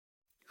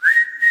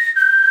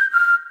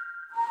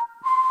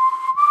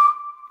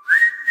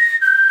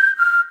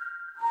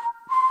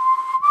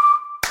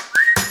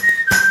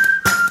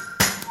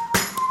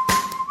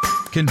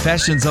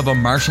Confessions of a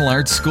Martial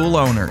Arts School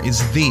Owner is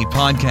the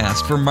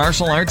podcast for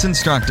martial arts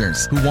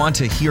instructors who want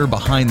to hear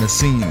behind the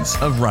scenes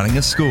of running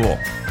a school.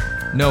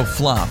 No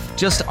fluff,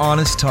 just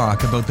honest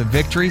talk about the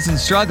victories and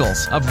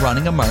struggles of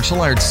running a martial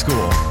arts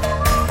school.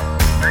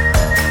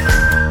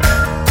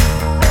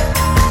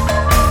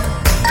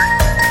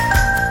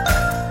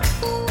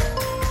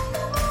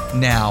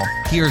 Now,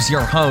 here's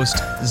your host,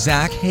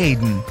 Zach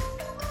Hayden.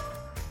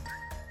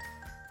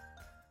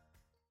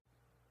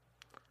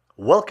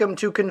 Welcome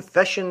to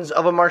Confessions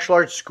of a Martial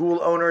Arts School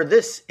Owner.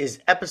 This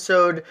is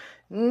episode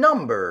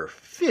number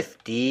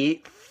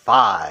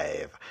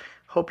 55.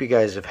 Hope you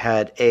guys have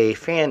had a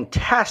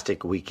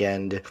fantastic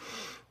weekend.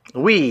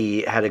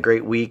 We had a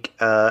great week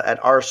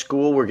at our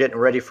school. We're getting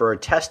ready for our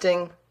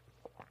testing.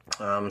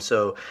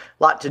 So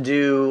a lot to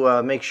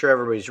do, make sure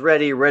everybody's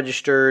ready,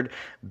 registered,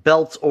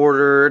 belts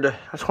ordered.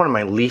 That's one of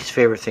my least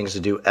favorite things to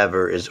do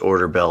ever is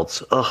order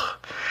belts. Ugh,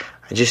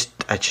 I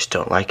just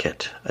don't like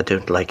it. I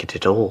don't like it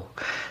at all.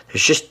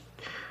 There's just,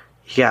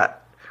 you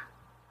got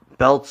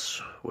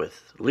belts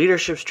with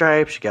leadership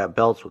stripes, you got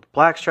belts with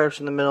black stripes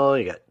in the middle,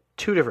 you got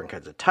two different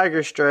kinds of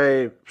tiger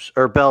stripes,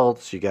 or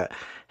belts, you got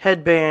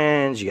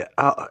headbands, you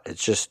got,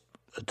 it's just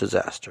a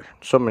disaster.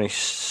 So many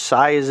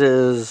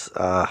sizes,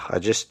 I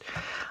just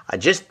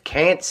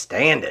can't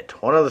stand it.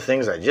 One of the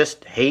things I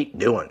just hate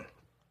doing.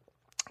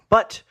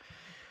 But,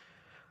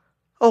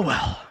 oh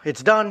well,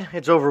 it's done,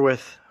 it's over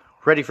with.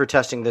 Ready for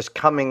testing this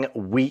coming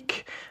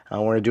week.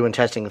 We're doing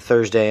testing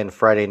Thursday and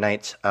Friday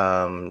nights.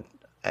 And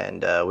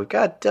we've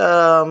got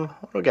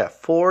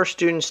 4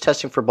 students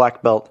testing for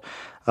black belt.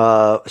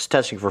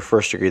 Testing for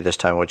first degree this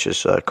time, which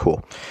is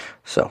cool.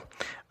 So,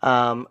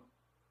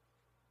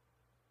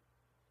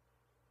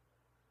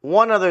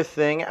 one other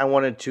thing I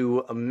wanted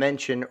to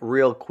mention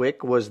real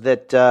quick was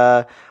that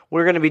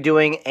we're going to be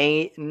doing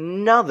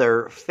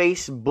another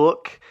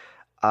Facebook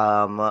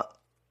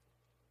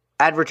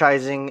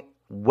advertising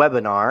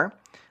webinar.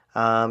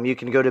 You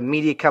can go to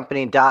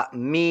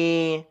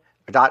mediacompany.me/Facebook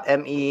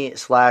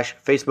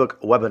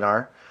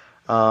webinar.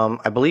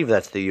 I believe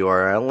that's the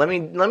URL. Let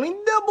me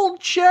double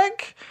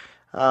check.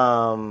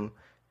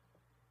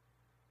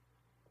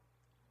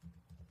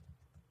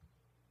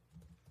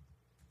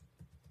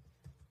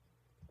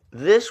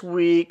 This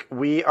week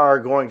we are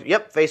going to,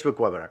 Facebook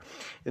webinar.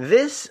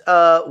 This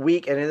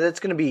week, and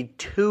it's going to be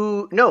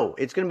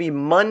it's going to be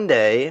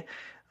Monday.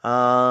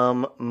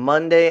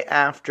 Monday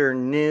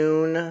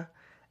afternoon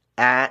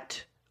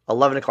at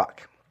 11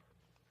 o'clock.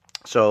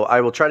 So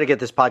I will try to get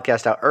this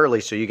podcast out early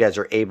so you guys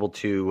are able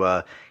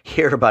to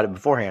hear about it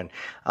beforehand.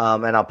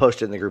 And I'll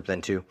post it in the group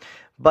then too.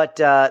 But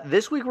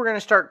this week we're going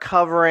to start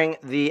covering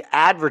the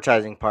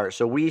advertising part.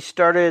 So we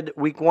started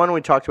week 1,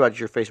 we talked about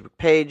your Facebook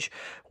page.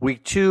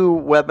 Week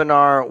 2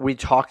 webinar, we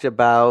talked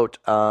about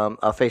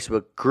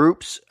Facebook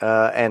groups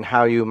and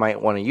how you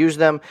might want to use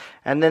them.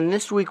 And then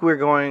this week we're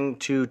going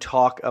to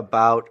talk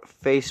about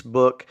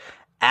Facebook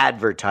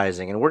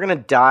advertising. And we're going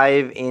to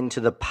dive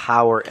into the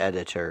Power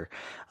Editor.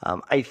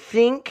 I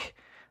think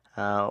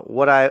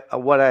what I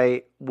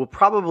will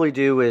probably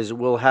do is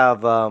we'll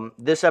have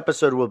this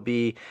episode will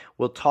be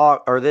the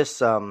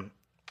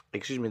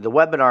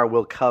webinar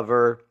will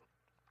cover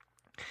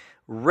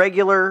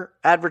regular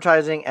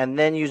advertising and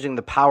then using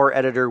the Power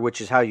Editor, which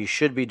is how you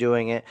should be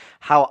doing it,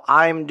 how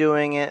I'm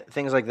doing it,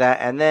 things like that.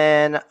 And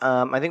then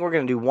I think we're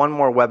going to do one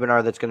more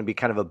webinar that's going to be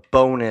kind of a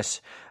bonus.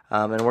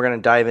 And we're going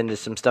to dive into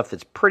some stuff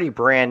that's pretty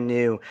brand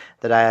new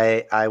that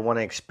I want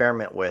to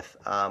experiment with.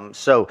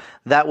 So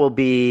that will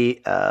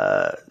be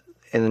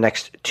in the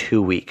next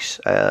 2 weeks,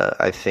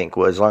 I think,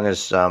 as long as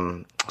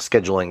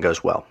scheduling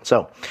goes well.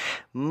 So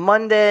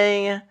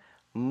Monday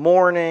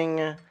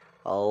morning,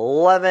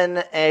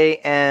 11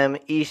 a.m.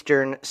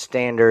 Eastern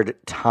Standard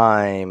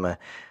Time.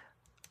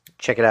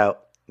 Check it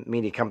out,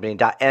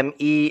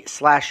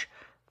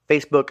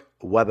 mediacompany.me/Facebook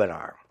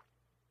webinar.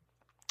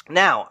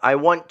 Now, I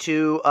want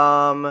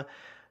to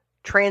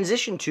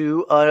transition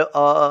to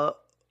an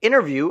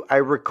interview I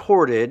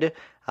recorded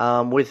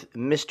with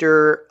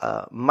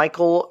Mr.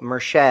 Michael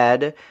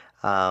Mershad,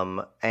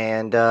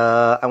 and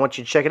I want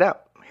you to check it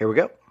out. Here we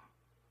go.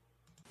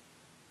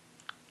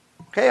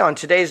 Okay, on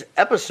today's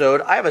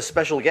episode, I have a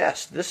special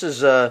guest. This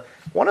is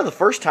one of the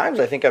first times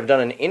I think I've done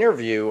an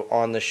interview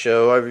on the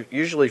show. I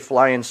usually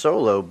fly in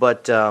solo,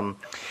 but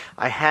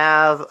I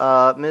have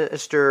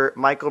Mr.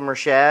 Michael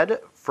Mershad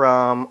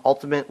from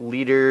Ultimate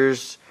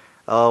Leaders.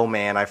 Oh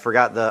man, I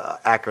forgot the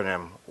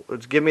acronym.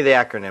 Give me the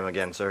acronym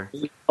again, sir.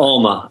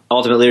 ULMA,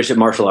 Ultimate Leadership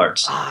Martial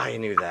Arts. I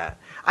knew that.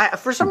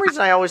 For some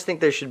reason, I always think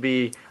there should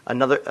be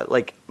another,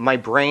 like, my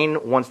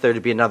brain wants there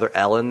to be another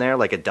L in there,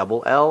 like a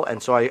double L,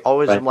 and so I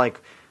always am like,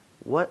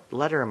 what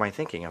letter am I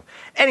thinking of?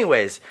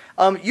 Anyways,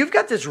 you've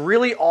got this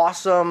really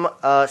awesome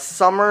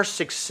Summer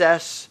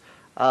Success,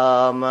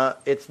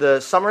 it's the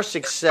Summer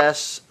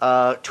Success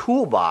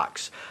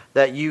Toolbox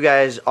that you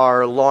guys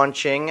are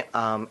launching,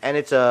 and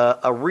it's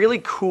a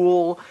really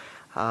cool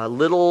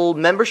little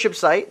membership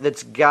site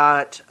that's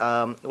got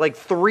like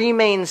 3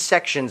 main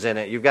sections in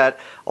it. You've got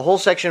a whole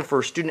section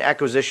for student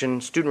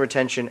acquisition, student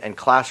retention, and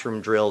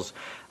classroom drills.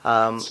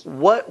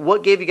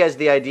 What gave you guys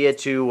the idea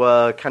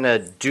to kind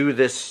of do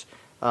this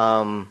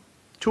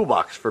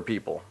toolbox for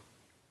people?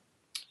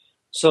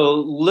 So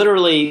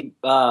literally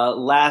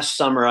last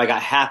summer, I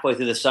got halfway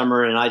through the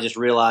summer and I just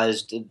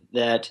realized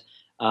that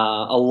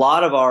a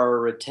lot of our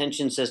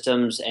retention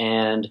systems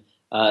and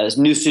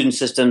new student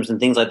systems and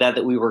things like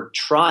that we were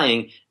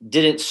trying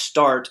didn't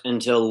start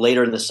until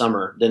later in the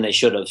summer than they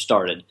should have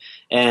started.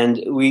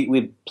 And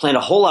we planned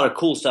a whole lot of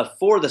cool stuff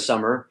for the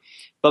summer.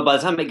 But by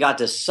the time it got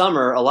to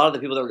summer, a lot of the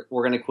people that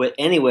were going to quit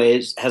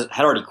anyways had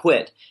already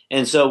quit.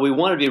 And so we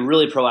wanted to be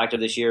really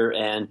proactive this year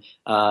and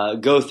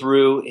go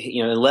through,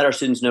 and let our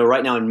students know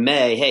right now in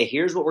May, hey,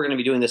 here's what we're going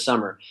to be doing this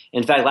summer.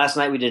 In fact, last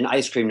night we did an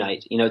ice cream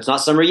night. It's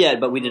not summer yet,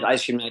 but we did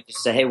ice cream night to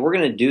say, hey, we're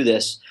going to do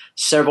this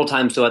several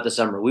times throughout the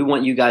summer. We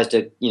want you guys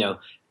to,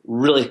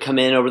 really come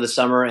in over the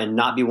summer and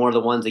not be one of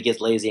the ones that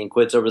gets lazy and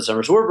quits over the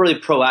summer. So we're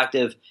really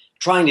proactive,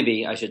 trying to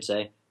be, I should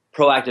say,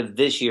 proactive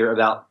this year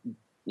about,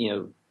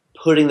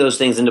 putting those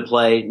things into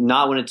play,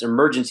 not when it's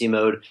emergency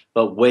mode,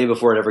 but way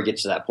before it ever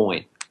gets to that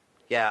point.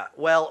 Yeah,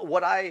 well,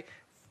 I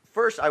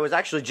was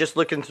actually just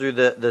looking through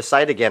the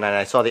site again, and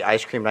I saw the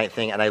ice cream night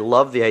thing, and I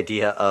love the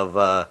idea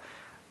of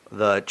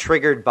the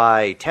triggered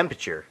by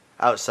temperature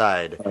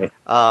outside. Right.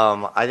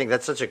 I think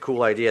that's such a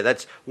cool idea.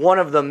 That's one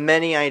of the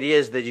many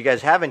ideas that you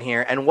guys have in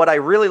here, and what I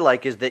really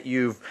like is that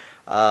you've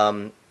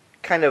kind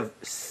of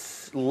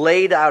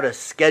laid out a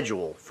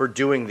schedule for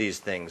doing these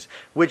things,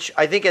 which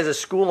I think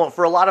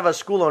for a lot of us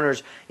school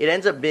owners, it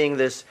ends up being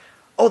this,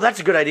 oh, that's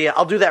a good idea,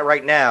 I'll do that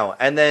right now,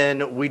 and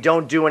then we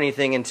don't do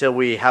anything until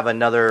we have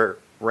another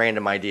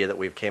random idea that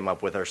we've came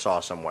up with or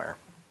saw somewhere.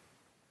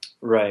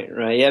 Right.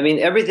 Yeah, I mean,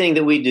 everything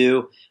that we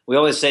do, we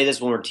always say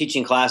this when we're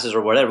teaching classes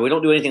or whatever, we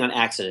don't do anything on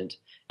accident.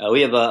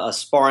 We have a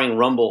sparring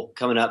rumble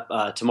coming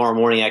up tomorrow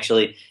morning,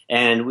 actually,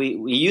 and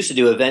we used to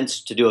do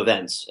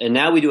events, and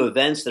now we do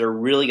events that are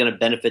really going to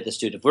benefit the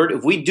student.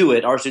 If we do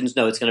it, our students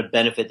know it's going to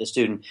benefit the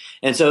student,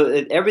 and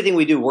so everything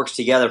we do works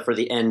together for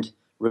the end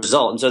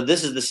result. And so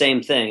this is the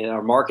same thing.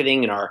 Our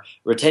marketing and our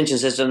retention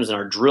systems and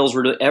our drills,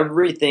 we're doing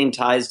everything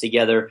ties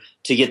together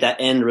to get that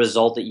end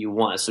result that you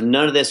want. So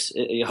none of this,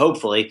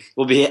 hopefully,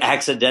 will be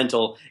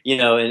accidental,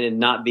 and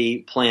not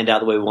be planned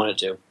out the way we want it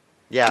to.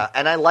 Yeah,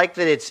 and I like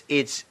that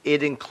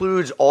it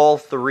includes all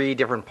three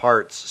different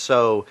parts.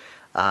 So,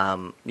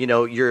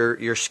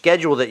 your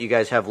schedule that you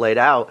guys have laid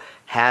out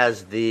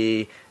has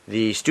the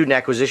student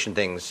acquisition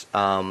things,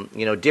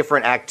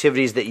 different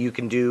activities that you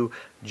can do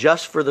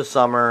just for the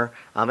summer.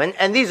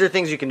 And these are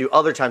things you can do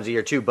other times of the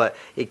year too, but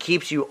it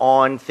keeps you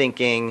on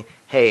thinking,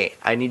 hey,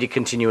 I need to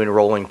continue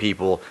enrolling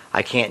people.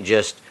 I can't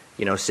just,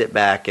 sit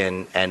back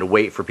and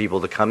wait for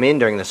people to come in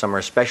during the summer,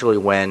 especially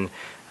when,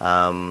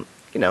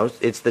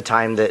 it's the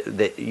time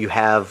that you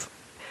have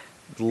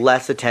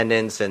less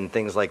attendance and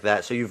things like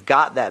that. So you've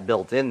got that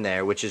built in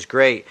there, which is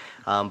great.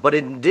 But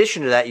in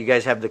addition to that, you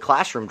guys have the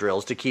classroom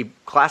drills to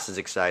keep classes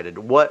excited.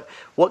 What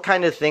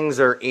kind of things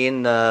are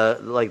in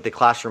the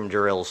classroom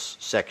drills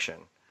section?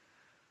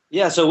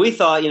 Yeah, so we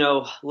thought,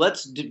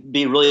 let's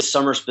be really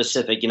summer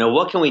specific.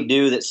 What can we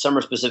do that's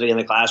summer specific in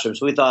the classroom?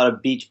 So we thought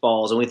of beach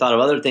balls, and we thought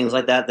of other things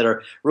like that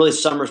are really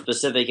summer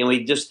specific. And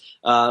we just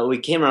we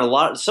came around a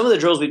lot. Some of the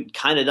drills we'd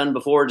kind of done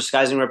before,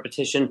 disguising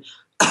repetition,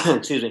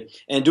 excuse me,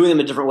 and doing them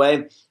a different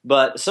way.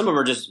 But some of them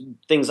are just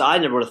things I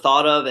never would have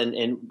thought of,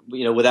 and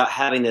without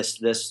having this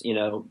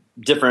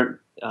different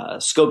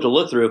scope to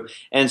look through.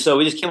 And so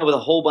we just came up with a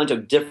whole bunch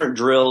of different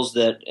drills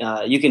that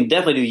you can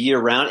definitely do year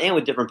round and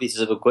with different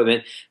pieces of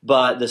equipment.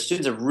 But the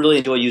students have really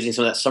enjoyed using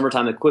some of that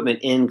summertime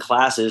equipment in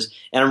classes.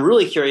 And I'm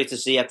really curious to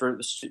see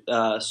after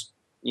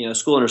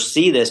school owners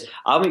see this,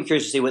 I'll be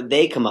curious to see what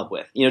they come up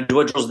with.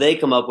 What drills they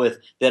come up with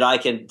that I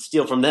can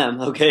steal from them,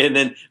 okay, and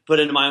then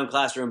put into my own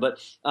classroom. But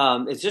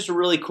it's just a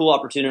really cool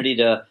opportunity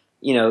to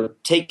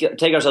take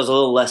ourselves a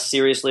little less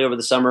seriously over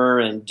the summer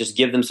and just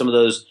give them some of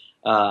those.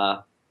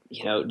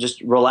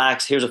 Just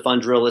relax. Here's a fun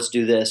drill. Let's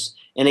do this.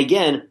 And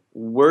again,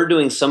 we're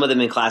doing some of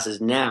them in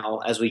classes now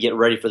as we get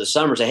ready for the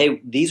summer. Say,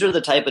 hey, these are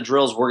the type of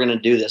drills we're going to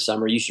do this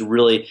summer. You should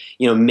really,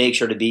 make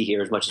sure to be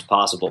here as much as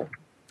possible.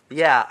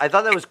 Yeah, I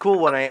thought that was cool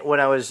when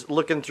I was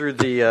looking through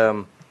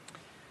the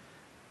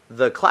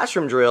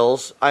classroom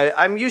drills.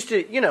 I'm used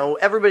to,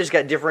 everybody's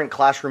got different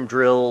classroom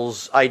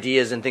drills,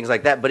 ideas, and things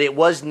like that, but it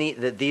was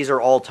neat that these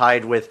are all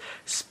tied with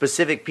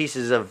specific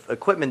pieces of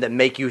equipment that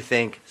make you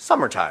think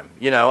summertime.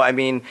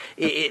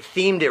 It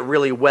themed it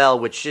really well,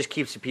 which just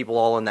keeps the people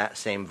all in that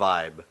same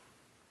vibe.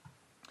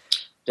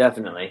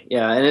 Definitely.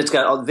 Yeah. And it's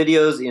got all the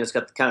videos, it's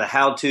got the kind of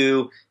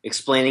how-to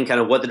explaining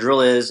kind of what the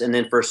drill is. And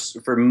then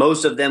for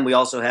most of them, we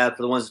also have,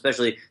 for the ones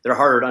especially that are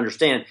harder to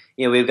understand,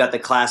 we've got the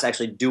class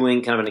actually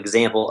doing kind of an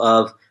example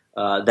of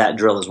that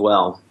drill as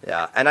well.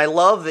 Yeah, and I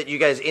love that you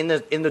guys in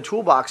the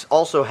toolbox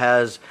also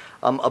has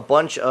a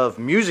bunch of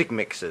music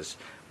mixes,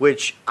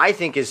 which I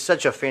think is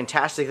such a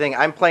fantastic thing.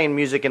 I'm playing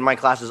music in my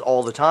classes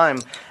all the time,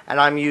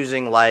 and I'm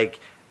using like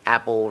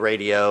Apple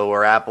Radio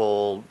or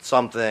Apple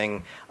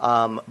something,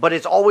 but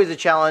it's always a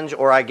challenge.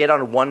 Or I get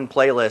on one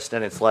playlist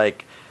and it's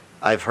like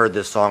I've heard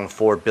this song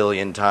 4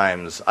 billion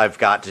times. I've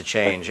got to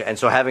change. And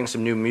so having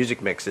some new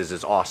music mixes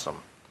is awesome.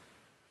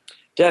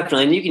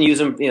 Definitely, and you can use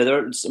them.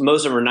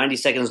 Most of them are 90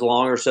 seconds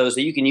long or so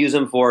you can use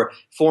them for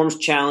forms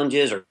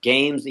challenges or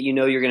games that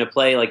you're going to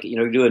play. Like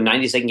do a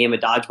 90-second game of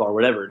dodgeball or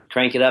whatever.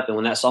 Crank it up, and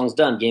when that song's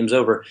done, game's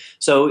over.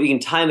 So you can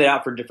time it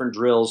out for different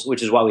drills,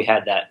 which is why we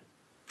had that.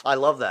 I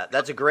love that.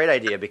 That's a great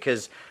idea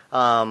because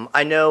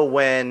I know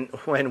when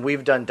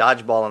we've done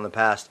dodgeball in the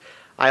past,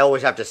 I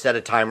always have to set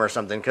a timer or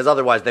something because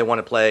otherwise they want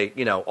to play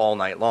all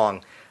night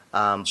long.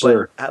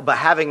 Sure. But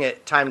having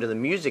it timed to the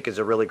music is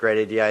a really great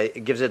idea.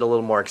 It gives it a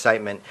little more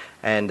excitement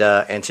and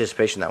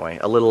anticipation that way.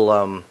 A little,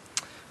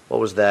 what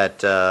was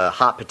that,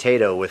 hot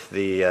potato with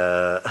the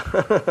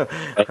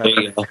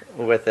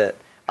with it.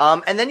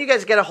 And then you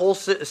guys get a whole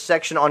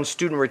section on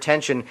student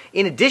retention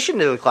in addition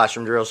to the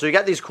classroom drills. So you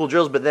got these cool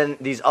drills, but then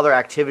these other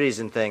activities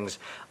and things.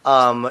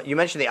 You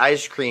mentioned the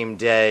ice cream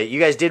day.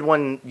 You guys did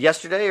one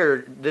yesterday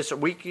or this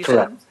week, you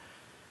said?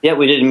 Yeah,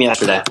 we did them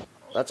yesterday.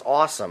 That's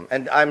awesome.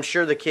 And I'm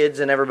sure the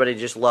kids and everybody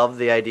just loved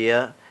the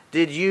idea.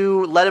 Did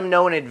you let them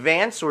know in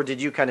advance, or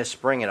did you kind of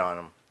spring it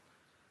on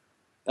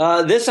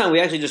them? This time we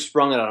actually just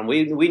sprung it on them.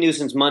 We knew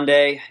since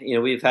Monday.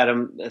 We've had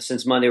them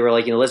since Monday. We're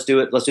like, let's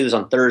do it. Let's do this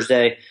on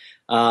Thursday.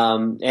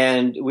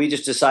 And we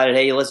just decided,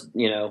 hey, let's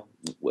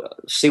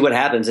see what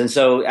happens. And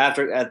so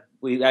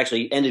we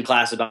actually ended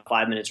class about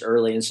 5 minutes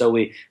early, and so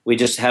we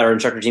just had our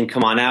instructor team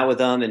come on out with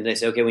them, and they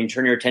say, okay, when you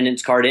turn your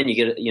attendance card in, you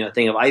get a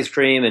thing of ice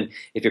cream, and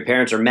if your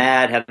parents are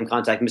mad, have them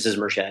contact Mrs.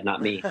 Merched,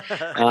 not me.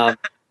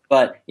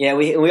 But yeah,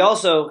 we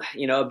also,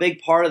 a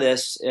big part of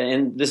this,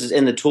 and this is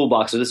in the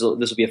toolbox, so this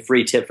will be a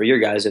free tip for your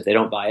guys if they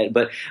don't buy it.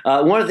 But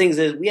one of the things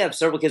is we have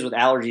several kids with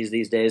allergies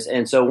these days,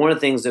 and so one of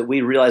the things that we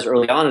realized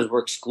early on is we're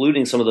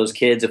excluding some of those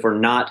kids if we're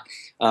not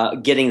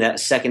getting that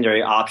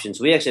secondary option.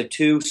 So we actually have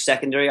 2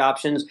 secondary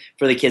options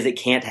for the kids that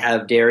can't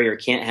have dairy or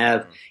can't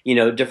have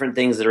different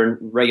things that are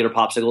in regular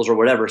popsicles or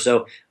whatever.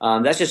 So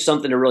that's just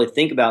something to really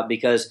think about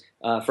because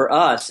for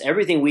us,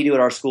 everything we do at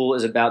our school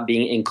is about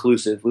being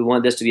inclusive. We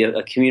want this to be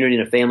a community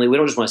and a family. We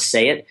don't just want to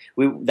say it.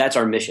 That's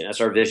our mission.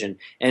 That's our vision.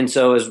 And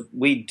so as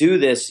we do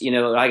this,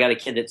 I got a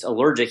kid that's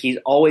allergic. He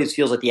always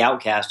feels like the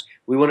outcast.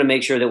 We want to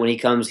make sure that when he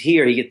comes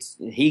here,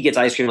 he gets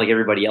ice cream like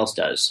everybody else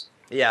does.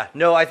 Yeah,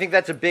 no, I think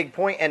that's a big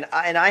point, and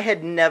I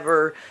had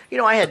never,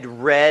 I had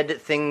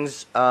read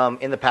things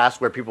in the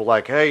past where people were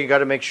like, hey, you got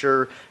to make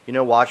sure,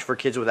 watch for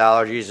kids with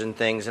allergies and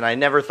things, and I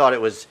never thought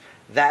it was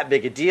that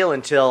big a deal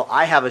until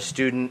I have a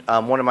student,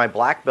 one of my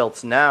black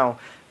belts now,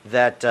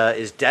 that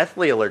is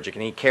deathly allergic,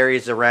 and he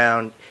carries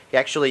around, he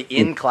actually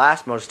in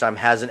class most of the time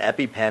has an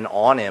EpiPen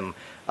on him,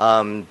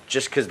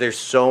 just because there's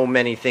so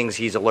many things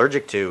he's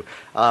allergic to,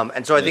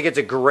 and so I think it's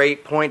a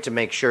great point to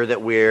make sure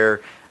that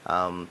we're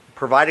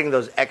providing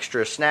those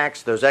extra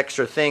snacks, those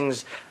extra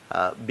things,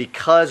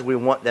 because we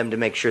want them to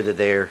make sure that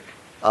they're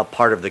a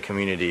part of the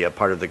community, a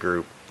part of the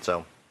group.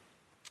 So,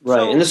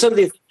 right. And there's some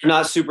things that are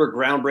not super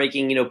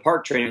groundbreaking,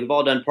 park training. We've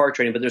all done park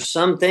training, but there's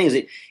some things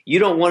that you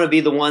don't want to be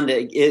the one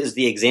that is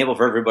the example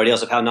for everybody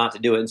else of how not to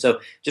do it. And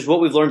so just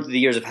what we've learned through the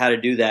years of how to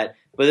do that.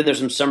 But then there's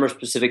some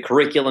summer-specific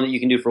curriculum that you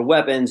can do for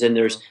weapons, and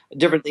there's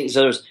different things.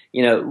 So there's,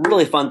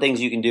 really fun things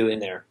you can do in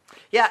there.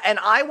 Yeah, and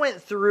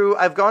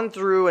I've gone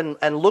through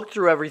and looked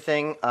through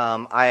everything.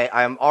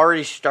 I'm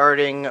already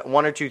starting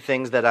 1 or 2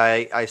 things that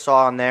I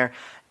saw on there.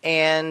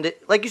 And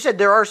like you said,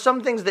 there are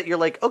some things that you're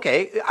like,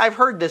 okay, I've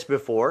heard this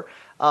before.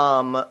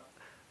 What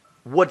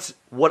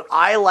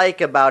I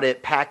like about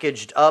it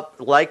packaged up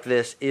like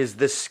this is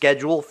the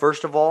schedule,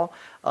 first of all.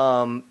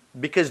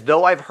 Because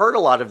though I've heard a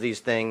lot of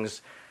these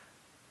things,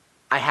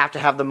 I have to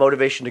have the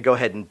motivation to go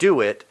ahead and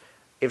do it.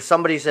 If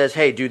somebody says,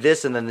 hey, do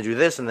this and then do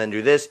this and then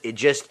do this,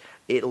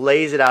 it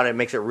lays it out and it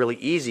makes it really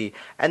easy.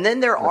 And then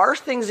there are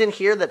things in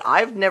here that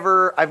I've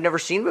never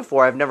seen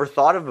before, I've never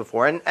thought of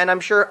before, and I'm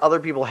sure other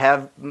people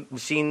have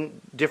seen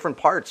different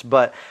parts.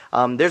 But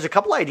there's a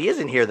couple ideas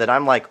in here that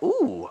I'm like,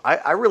 ooh,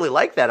 I really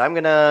like that.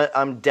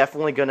 I'm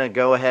definitely gonna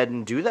go ahead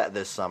and do that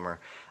this summer.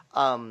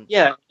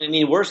 Yeah,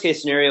 worst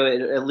case scenario,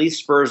 it at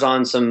least spurs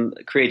on some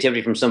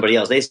creativity from somebody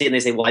else. They see it and they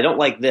say, well, I don't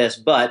like this,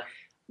 but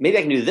maybe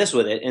I can do this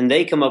with it. And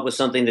they come up with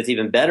something that's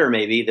even better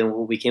maybe than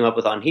what we came up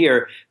with on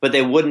here, but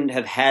they wouldn't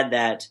have had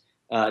that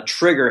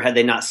trigger had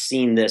they not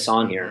seen this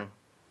on here. Mm-hmm.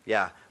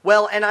 Yeah.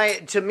 Well,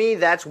 and to me,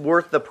 that's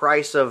worth the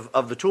price of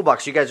the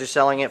toolbox. You guys are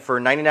selling it for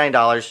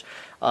 $99.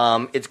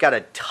 It's got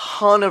a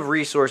ton of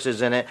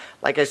resources in it.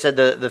 Like I said,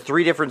 the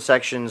 3 different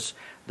sections,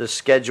 the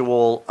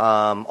schedule,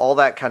 all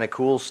that kind of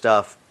cool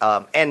stuff.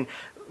 And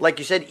like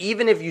you said,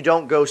 even if you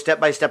don't go step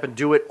by step and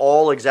do it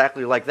all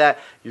exactly like that,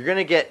 you're going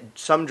to get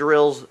some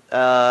drills,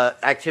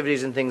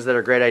 activities, and things that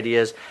are great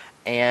ideas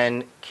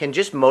and can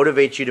just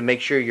motivate you to make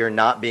sure you're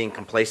not being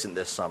complacent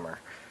this summer.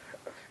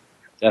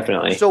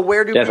 Definitely. So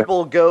where do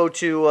people go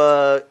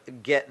to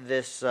get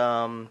this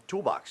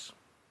toolbox?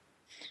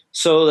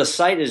 So the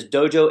site is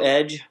Dojo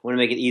Edge. I want to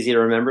make it easy to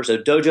remember. So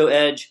Dojo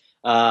Edge.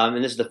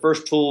 And this is the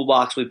first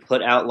toolbox we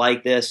put out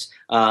like this.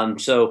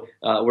 So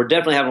we're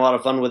definitely having a lot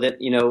of fun with it.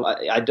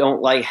 I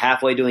don't like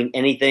halfway doing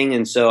anything,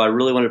 and so I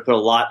really wanted to put a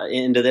lot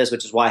into this,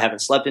 which is why I haven't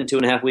slept in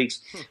 2.5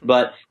 weeks.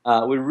 But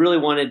we really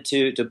wanted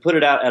to put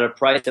it out at a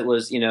price that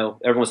was,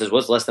 everyone says,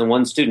 what's less than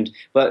one student?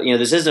 But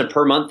this isn't a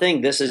per month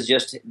thing. This is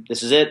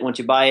it. Once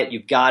you buy it,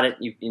 you've got it,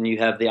 and you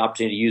have the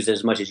opportunity to use it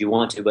as much as you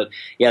want to. But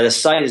yeah, the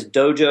site is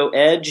Dojo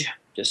Edge,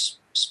 just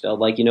spelled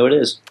like you know it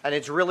is. And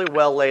it's really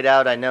well laid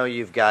out. I know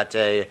you've got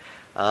a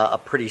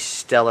pretty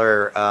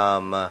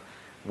stellar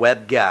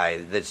web guy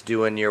that's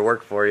doing your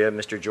work for you,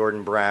 Mr.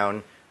 Jordan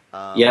Brown.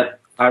 Yep.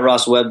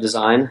 Iros Web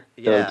Design.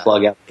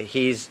 Plug out.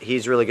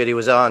 He's really good. He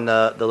was on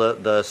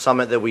the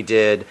summit that we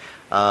did.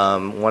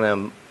 One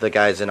of the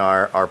guys in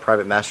our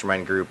private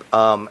mastermind group.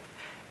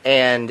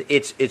 And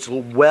it's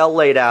well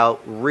laid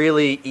out,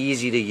 really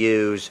easy to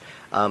use.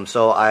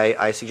 So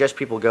I suggest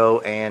people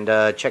go and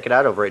check it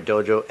out over at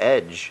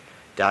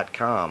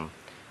dojoedge.com.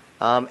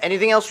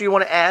 Anything else you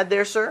want to add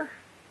there, sir?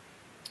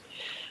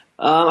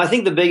 I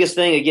think the biggest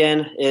thing,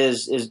 again,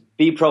 is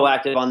be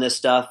proactive on this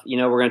stuff.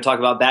 We're going to talk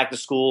about back to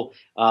school,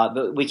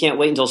 but we can't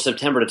wait until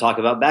September to talk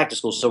about back to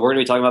school. So we're going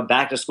to be talking about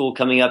back to school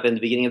coming up in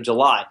the beginning of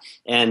July.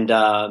 And,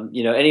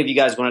 any of you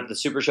guys going to the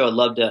Super Show, I'd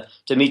love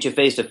to meet you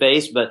face to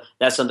face, but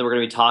that's something we're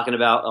going to be talking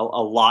about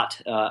a lot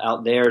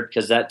out there,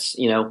 because that's,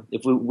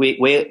 if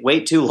we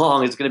wait too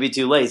long, it's going to be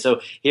too late.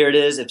 So here it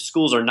is. If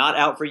schools are not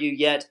out for you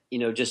yet,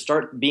 just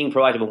start being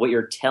proactive in what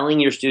you're telling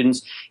your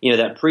students,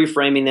 that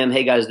pre-framing them.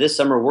 Hey guys, this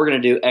summer we're going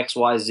to do X,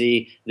 Y,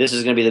 Z. This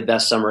is going to be the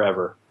best summer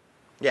ever.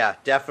 Yeah,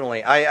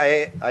 definitely.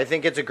 I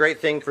think it's a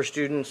great thing for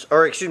students,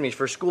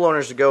 for school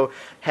owners to go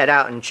head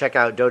out and check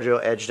out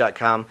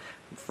dojoedge.com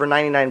for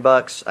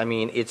 $99. I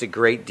mean, it's a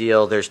great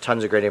deal. There's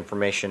tons of great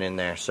information in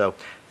there. So,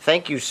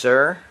 thank you,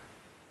 sir.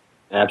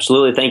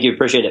 Absolutely. Thank you.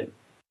 Appreciate it.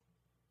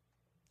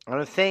 I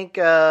want to thank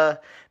Mr.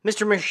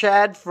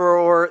 Mershad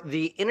for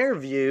the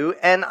interview,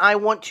 and I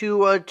want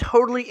to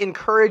totally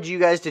encourage you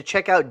guys to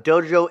check out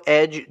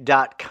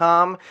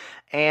dojoedge.com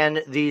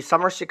and the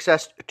Summer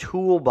Success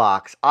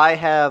Toolbox. I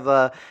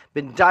have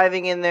been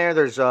diving in there.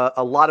 There's a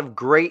lot of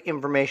great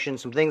information,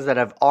 some things that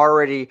I've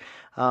already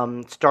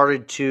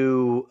started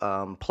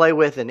to play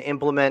with and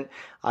implement.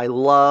 I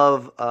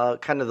love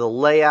kind of the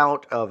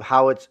layout of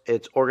how it's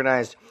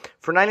organized.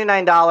 For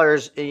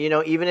 $99,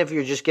 even if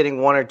you're just getting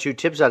one or two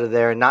tips out of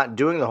there and not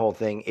doing the whole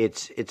thing,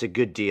 it's a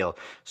good deal.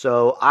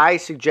 So I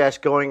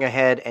suggest going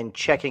ahead and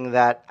checking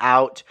that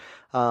out.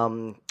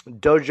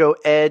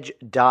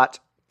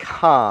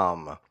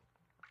 dojoedge.com.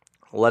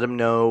 Let them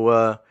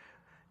know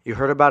you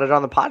heard about it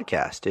on the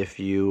podcast if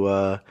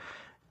you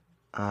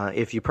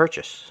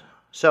purchase.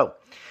 So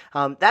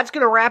that's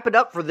going to wrap it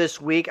up for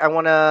this week. I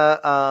want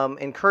to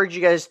encourage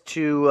you guys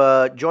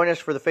to join us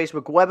for the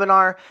Facebook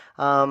webinar.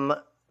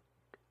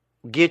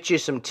 Get you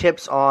some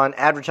tips on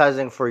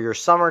advertising for your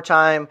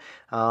summertime,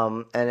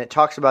 and it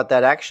talks about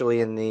that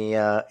actually in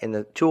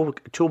the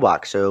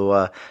toolbox.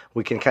 So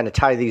we can kind of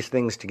tie these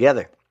things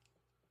together.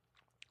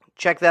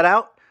 Check that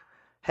out.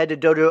 Head to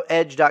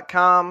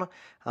dojoedge.com.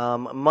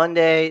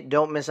 Monday,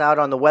 don't miss out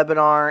on the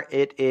webinar.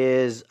 It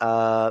is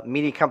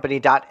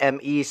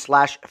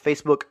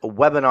mediacompany.me/Facebook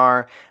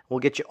webinar. We'll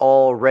get you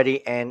all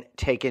ready and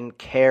taken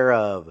care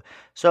of.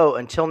 So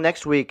until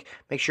next week,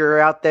 make sure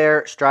you're out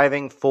there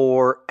striving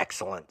for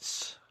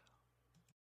excellence.